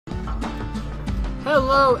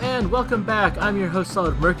Hello and welcome back. I'm your host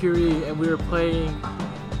Solid Mercury, and we are playing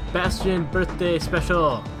Bastion Birthday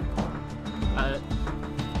Special.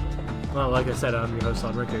 Well, like I said, I'm your host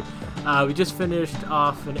Solid Mercury. We just finished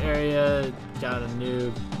off an area, got a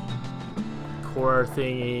new core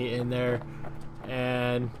thingy in there,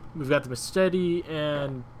 and we've got the machete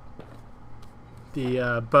and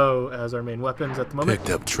the bow as our main weapons at the moment. Picked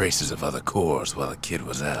up traces of other cores while the kid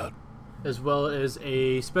was out. As well as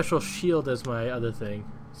a special shield as my other thing.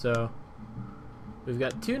 So we've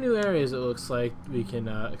got two new areas it looks like we can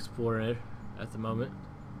explore it at the moment.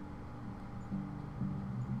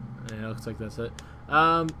 And it looks like that's it.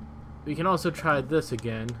 We can also try this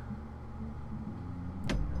again.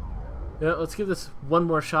 Yeah, let's give this one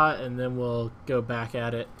more shot and then we'll go back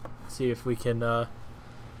at it. See if we can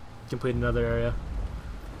complete another area.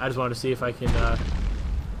 I just want to see if I can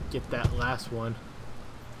get that last one.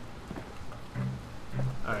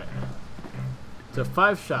 Alright, so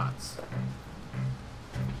 5 shots.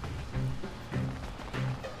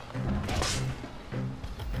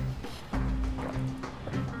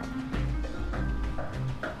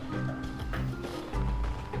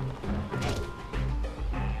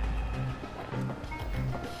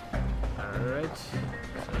 Alright, so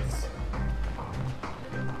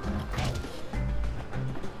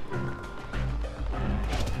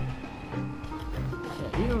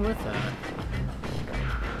yeah, even with that,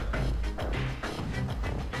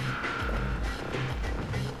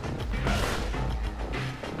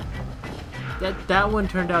 that one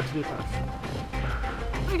turned out to be a power shot.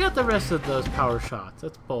 I got the rest of those power shots.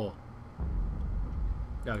 That's bull.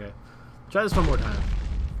 Okay. Try this one more time.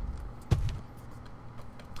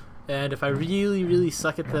 And if I really, really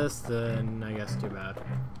suck at this, then I guess too bad.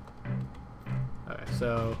 Okay,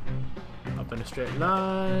 so up in a straight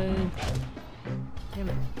line. Damn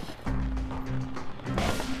it.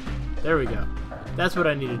 There we go. That's what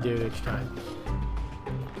I need to do each time.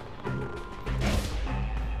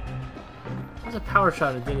 It was a power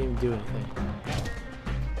shot and it didn't even do anything.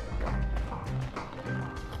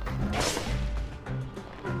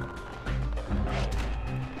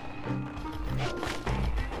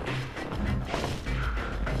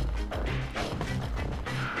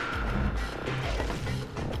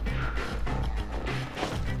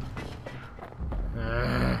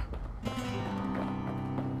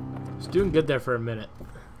 It's doing good there for a minute.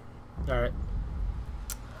 Alright.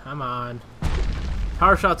 Come on.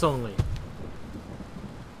 Power shots only.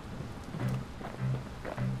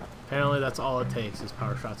 Apparently that's all it takes is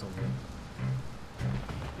power shots only.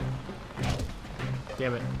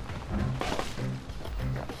 Damn it.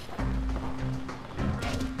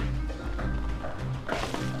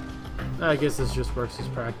 I guess this just works as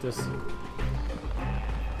practice.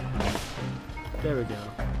 There we go.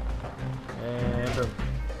 And boom.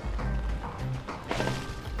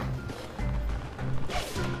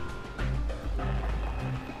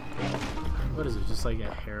 What is it, just like a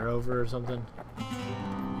hair over or something?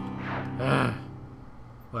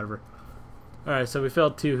 Whatever. Alright, so we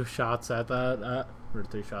failed 2 shots at that. Or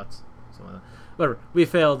 3 shots. Something like that. Whatever. We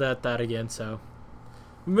failed at that again, so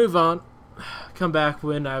we move on. Come back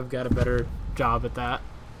when I've got a better job at that.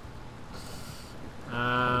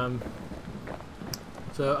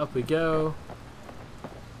 So up we go.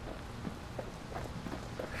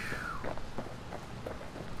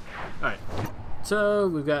 Alright. So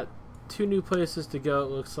we've got 2 new places to go, it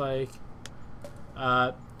looks like.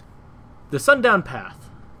 The Sundown Path.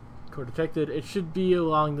 Core detected. It should be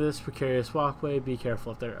along this precarious walkway. Be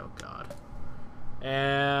careful up there. Oh god.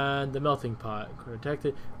 And the melting pot. Core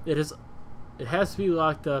detected. It has to be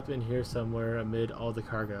locked up in here somewhere amid all the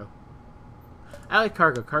cargo. I like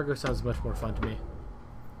cargo. Cargo sounds much more fun to me.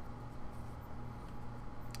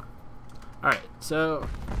 Alright, so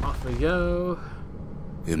off we go.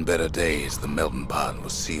 In better days, the melting pot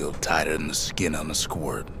was sealed tighter than the skin on a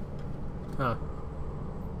squirt. Huh.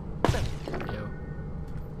 Ew.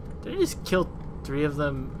 Did I just kill 3 of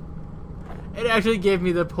them? It actually gave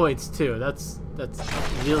me the points too. That's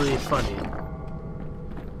really funny.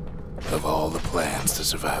 Of all the plans to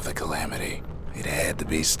survive the calamity, it had to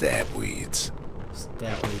be stabweeds.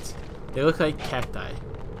 Stabweeds. They look like cacti.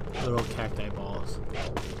 Little cacti balls.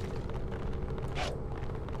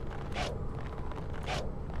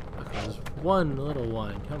 Okay, there's one little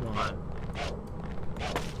one. Come on.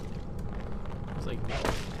 It's like...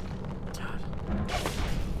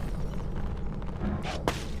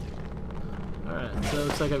 Alright, so it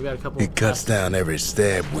looks like I've got a couple... It cuts down every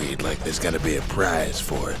stabweed like there's gonna be a prize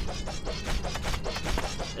for it.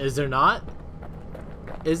 Is there not?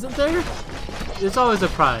 Isn't there? There's always a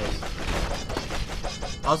prize.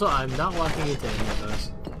 Also, I'm not walking into any of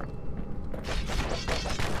those.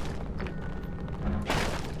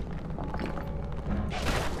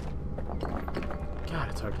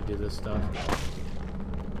 do this stuff.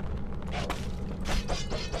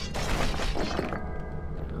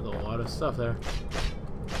 There's a lot of stuff there.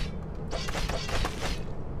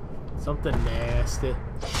 Something nasty.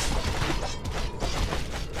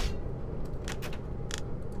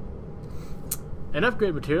 An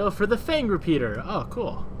upgrade material for the Fang Repeater. Oh,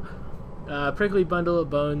 cool. Prickly bundle of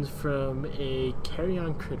bones from a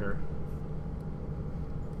carrion critter.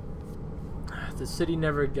 The city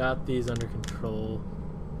never got these under control.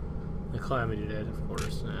 The Calamity did, of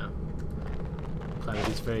course. Yeah.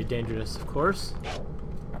 Calamity's very dangerous, of course.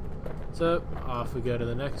 So, off we go to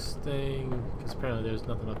the next thing. Because apparently there's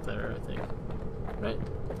nothing up there, I think. Right?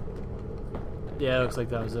 Yeah, it looks like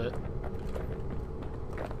that was it.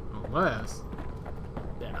 Unless...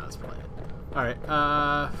 yeah, no, that's probably it. Alright,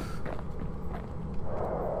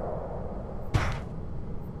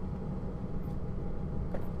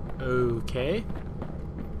 okay.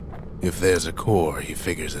 If there's a core, he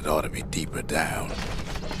figures it ought to be deeper down. Well,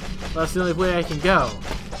 that's the only way I can go.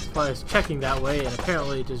 As far as checking that way, and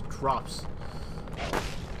apparently it just drops.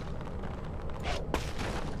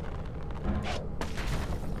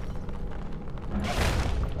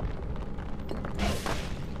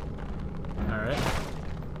 Alright.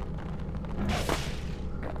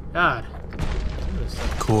 God.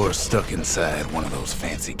 Core stuck inside one of those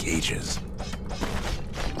fancy cages.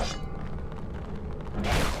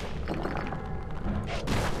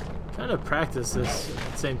 Trying to practice this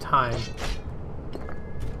at the same time.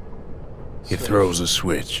 He throws a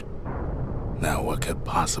switch. Now what could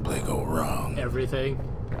possibly go wrong? Everything.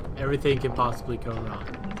 Everything can possibly go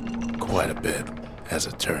wrong. Quite a bit, as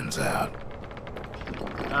it turns out.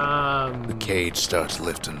 The cage starts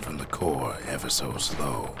lifting from the core ever so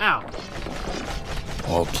slow. Ow!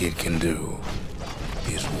 All Kid can do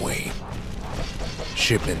is wait.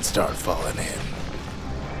 Shipments start falling in.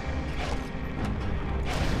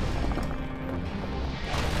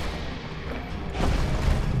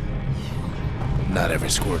 Not every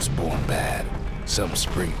squirt's born bad. Some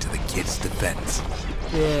spring to the Kid's defense.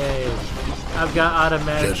 Yay. I've got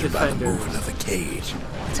automatic Judging by the defenders. movement of the cage,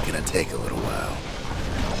 it's gonna take a little while.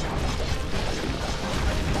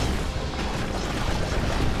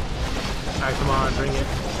 Alright, come on, bring it.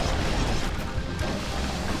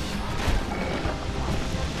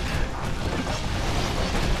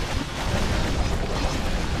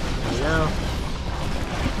 There we go.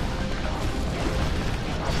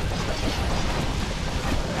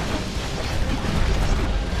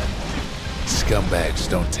 Scumbags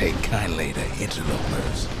don't take kindly to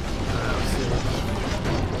interlopers.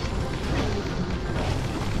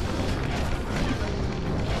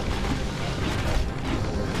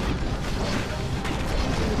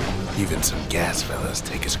 Even some gas fellas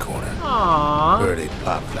take his corner. Aww. Heard he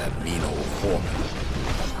popped that mean old foreman.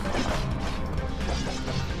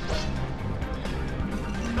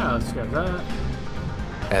 Oh, let's grab that.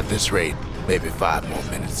 At this rate, maybe 5 more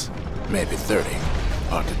minutes. Maybe 30.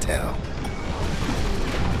 Hard to tell.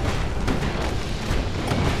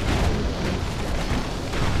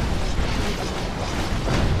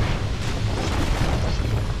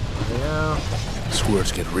 There we go.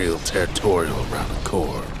 Squirts get real territorial around the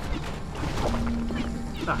core.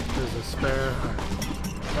 Ah, there's a spare.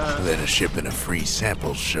 Then a shipment of free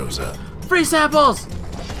samples shows up. Free samples!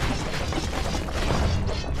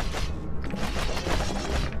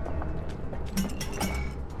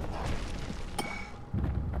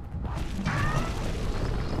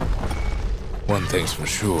 One thing's for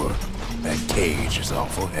sure, that cage is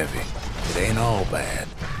awful heavy. It ain't all bad,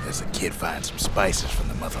 as the Kid finds some spices from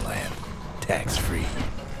the motherland, tax-free.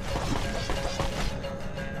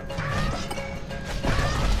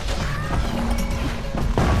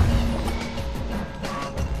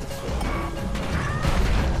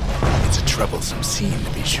 It's a troublesome scene,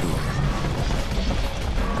 to be sure.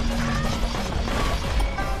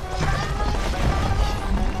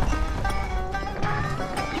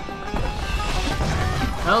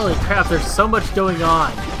 Holy crap, there's so much going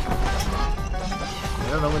on. I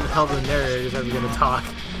don't know when the hell the narrator is ever gonna talk.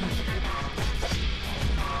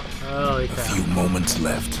 Holy crap. A few moments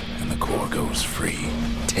left, and the core goes free.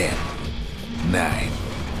 10, 9,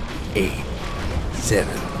 8,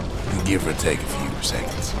 7, give or take a few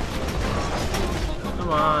seconds. Come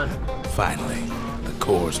on. Finally, the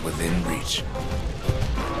core's within reach.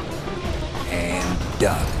 And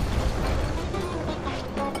done.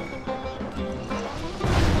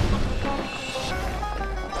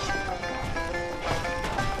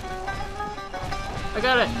 I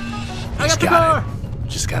got it! I got the car!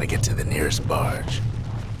 Just gotta get to the nearest barge.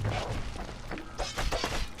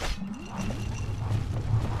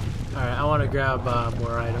 Alright, I want to grab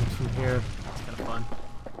more items from here. It's kind of fun.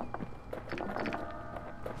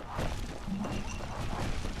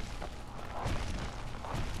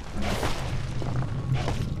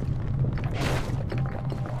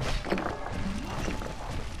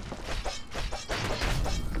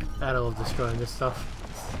 I love destroying this stuff.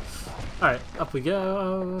 Alright, up we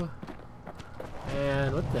go.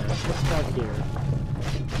 And what the heck? What's back here?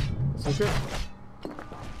 Secret?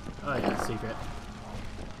 Oh yeah, secret.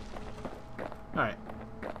 Alright.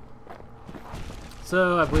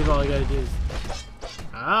 So, I believe all I gotta do is...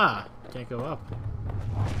 Ah! Can't go up.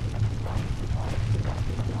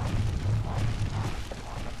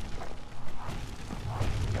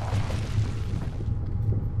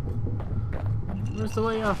 Where's the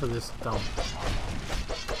way off of this dump?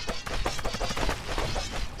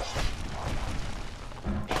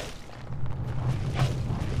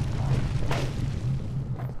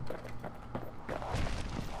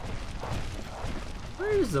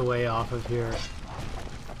 Where's the way off of here?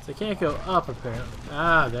 So I can't go up apparently.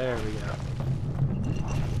 Ah, there we go.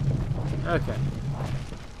 Okay.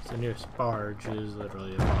 So nearest barge is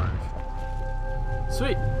literally a barge.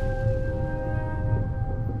 Sweet!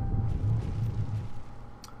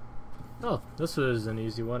 Oh, this was an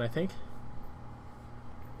easy one, I think.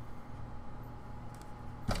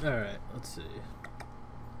 Alright, let's see.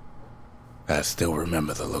 I still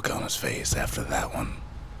remember the look on his face after that one.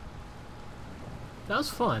 That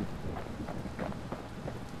was fun.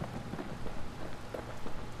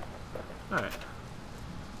 Alright.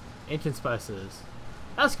 Ancient spices.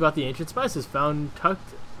 Ask about the ancient spices found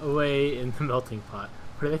tucked away in the melting pot.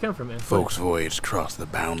 Where do they come from? Folks voyaged across the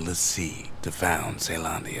boundless sea to found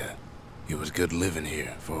Caelondia. It was good living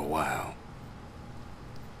here for a while.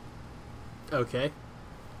 Okay.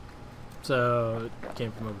 So, it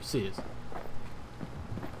came from overseas.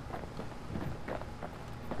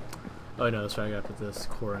 Oh no, that's right, I gotta put this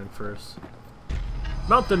core in first.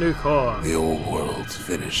 Mount the new core! The old world's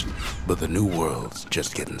finished, but the new world's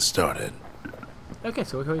just getting started. Okay,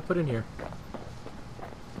 so what can we put in here?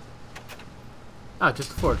 Ah,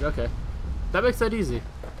 just a forge, okay. That makes that easy.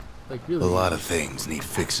 Like, really A lot easy. of things need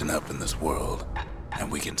fixing up in this world,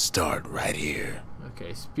 and we can start right here.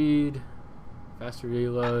 Okay, speed, faster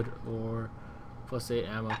reload, or +8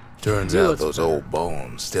 ammo. Turns Reload's out those better. old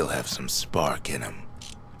bones still have some spark in them.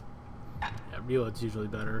 Yeah, reload's usually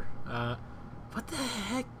better. What the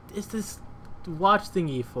heck is this watch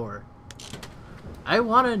thingy for? I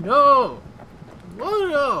wanna know! Wanna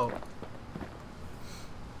know!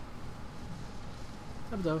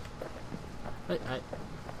 Hello. Alright,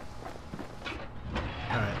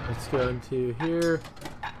 let's go into here.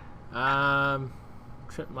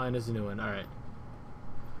 Trip mine is a new one. Alright.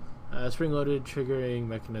 Spring loaded triggering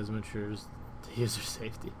mechanism ensures the user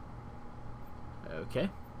safety. Okay.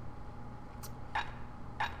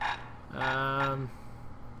 I'm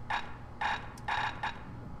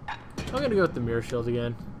gonna go with the mirror shield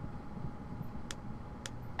again.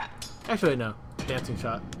 Actually, no. Dancing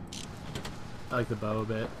shot. I like the bow a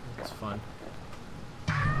bit. It's fun.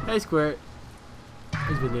 Hey, Squirt.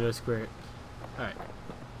 He's Benito Squirt. Alright.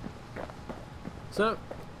 So,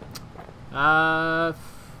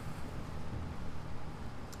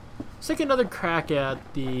 let's take another crack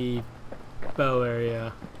at the bow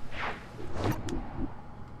area.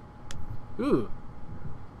 Ooh.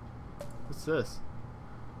 What's this?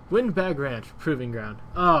 Windbag Ranch, Proving Ground.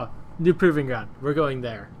 Oh, new Proving Ground. We're going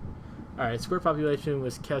there. Alright, square population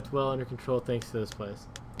was kept well under control thanks to this place.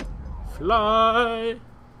 Fly!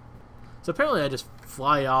 So apparently I just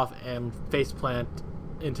fly off and faceplant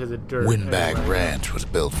into the dirt. Windbag everywhere. Ranch was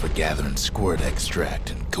built for gathering squirt extract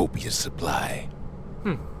in copious supply.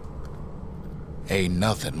 Ain't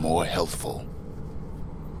nothing more healthful.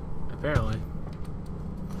 Apparently.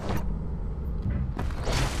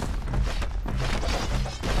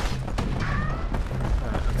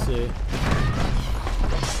 Alright, let's see.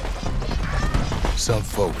 Some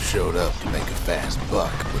folks showed up to make a fast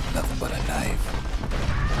buck with nothing but a knife.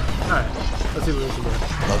 Alright, let's see what we can do.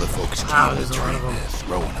 Other folks Wow, came there's to a lot treat of 'em. their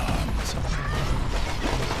throwing arms.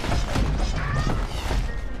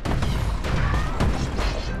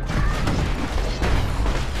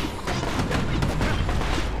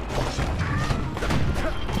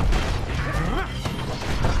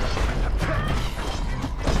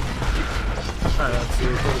 Alright, let's see.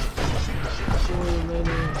 Four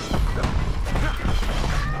remaining.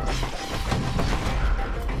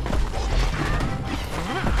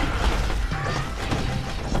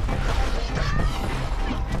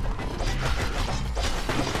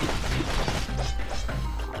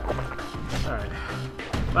 Alright.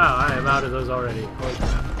 Wow, I am out of those already. Holy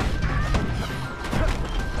crap.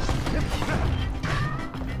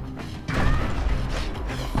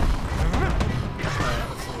 Alright,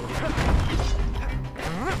 let's see.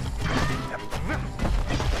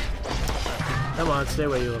 Come on, stay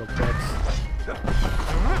away, you little pricks.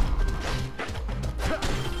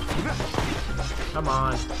 Come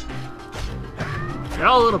on. You're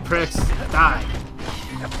all little pricks. Die.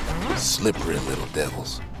 Slippery little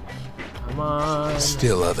devils. Come on.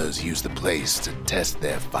 Still others use the place to test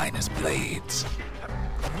their finest blades.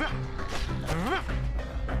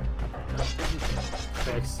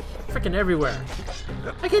 Pricks. Freaking everywhere.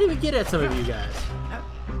 I can't even get at some of you guys.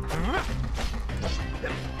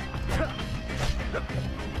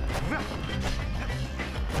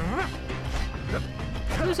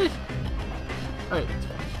 Seriously? Alright.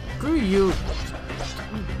 Screw you.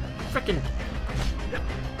 Frickin'.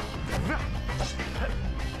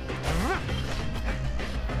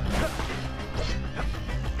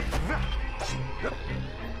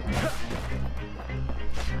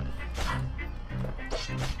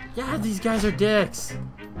 Yeah, these guys are dicks.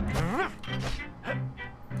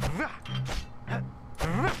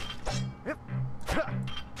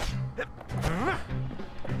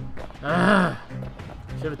 Ah.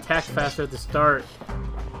 Should have attacked faster at the start.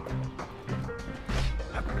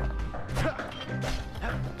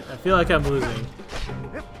 I feel like I'm losing.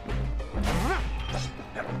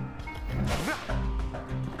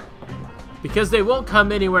 Because they won't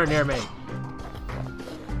come anywhere near me.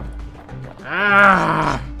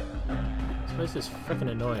 Ah! This place is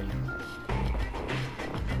freaking annoying.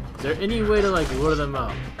 Is there any way to like lure them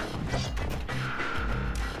up?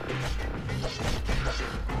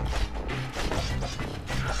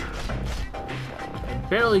 I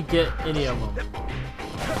barely get any of them.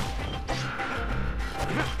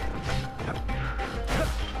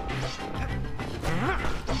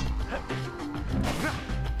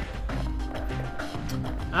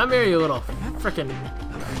 I'm here, you little frickin'.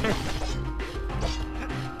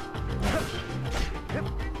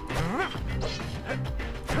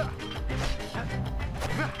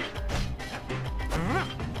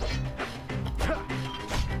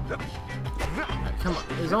 Come on,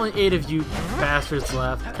 there's only 8 of you bastards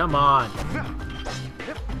left. Come on.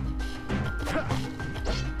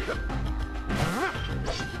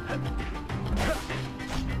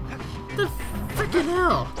 The frickin'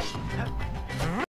 hell?